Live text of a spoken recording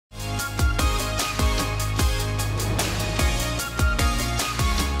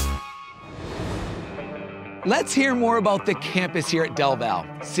Let's hear more about the campus here at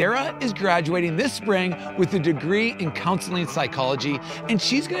DelVal. Sarah is graduating this spring with a degree in counseling psychology, and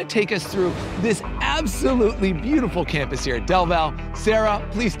she's going to take us through this absolutely beautiful campus here at DelVal. Sarah,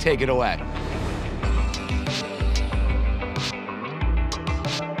 please take it away.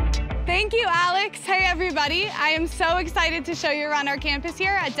 Thank you, Alex. Hey, everybody. I am so excited to show you around our campus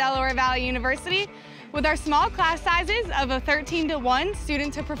here at Delaware Valley University. With our small class sizes of a 13-to-1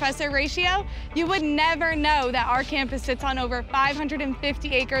 student to professor ratio, you would never know that our campus sits on over 550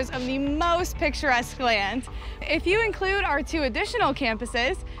 acres of the most picturesque land. If you include our 2 additional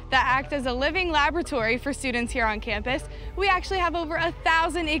campuses that act as a living laboratory for students here on campus, we actually have over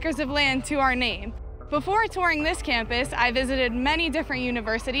 1,000 acres of land to our name. Before touring this campus, I visited many different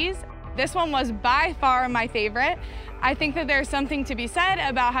universities. This one was by far my favorite. I think that there's something to be said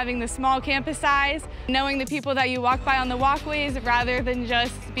about having the small campus size, knowing the people that you walk by on the walkways rather than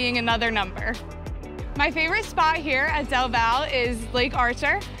just being another number. My favorite spot here at DelVal is Lake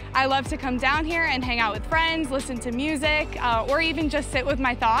Archer. I love to come down here and hang out with friends, listen to music, or even just sit with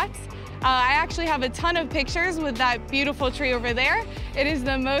my thoughts. I actually have a ton of pictures with that beautiful tree over there. It is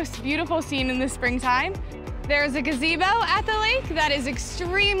the most beautiful scene in the springtime. There's a gazebo at the lake that is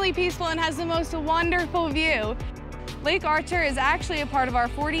extremely peaceful and has the most wonderful view. Lake Archer is actually a part of our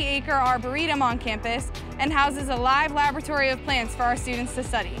 40-acre arboretum on campus and houses a live laboratory of plants for our students to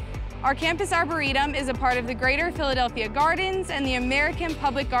study. Our campus arboretum is a part of the Greater Philadelphia Gardens and the American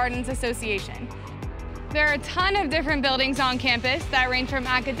Public Gardens Association. There are a ton of different buildings on campus that range from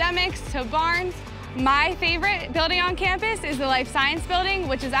academics to barns. My favorite building on campus is the Life Science Building,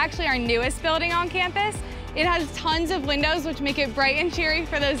 which is actually our newest building on campus. It has tons of windows which make it bright and cheery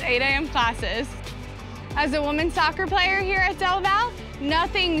for those 8 a.m. classes. As a women's soccer player here at DelVal,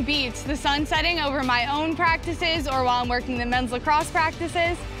 nothing beats the sun setting over my own practices or while I'm working the men's lacrosse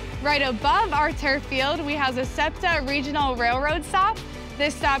practices. Right above our turf field, we have a SEPTA Regional Railroad stop.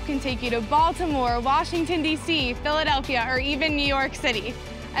 This stop can take you to Baltimore, Washington, D.C., Philadelphia, or even New York City.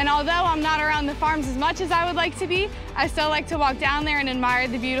 And although I'm not around the farms as much as I would like to be, I still like to walk down there and admire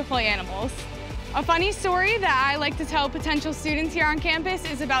the beautiful animals. A funny story that I like to tell potential students here on campus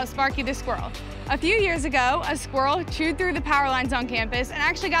is about Sparky the squirrel. A few years ago, a squirrel chewed through the power lines on campus and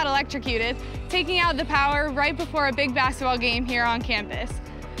actually got electrocuted, taking out the power right before a big basketball game here on campus.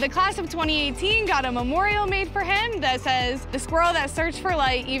 The class of 2018 got a memorial made for him that says, "The squirrel that searched for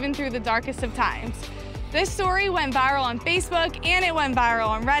light even through the darkest of times." This story went viral on Facebook and it went viral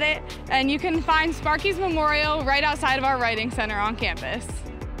on Reddit, and you can find Sparky's memorial right outside of our writing center on campus.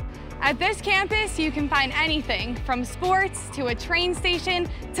 At this campus, you can find anything from sports to a train station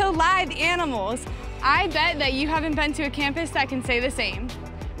to live animals. I bet that you haven't been to a campus that can say the same.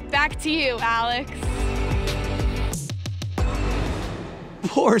 Back to you, Alex.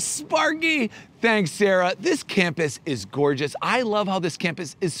 Poor Sparky. Thanks, Sarah. This campus is gorgeous. I love how this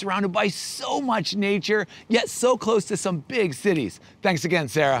campus is surrounded by so much nature, yet so close to some big cities. Thanks again,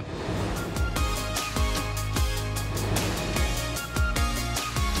 Sarah.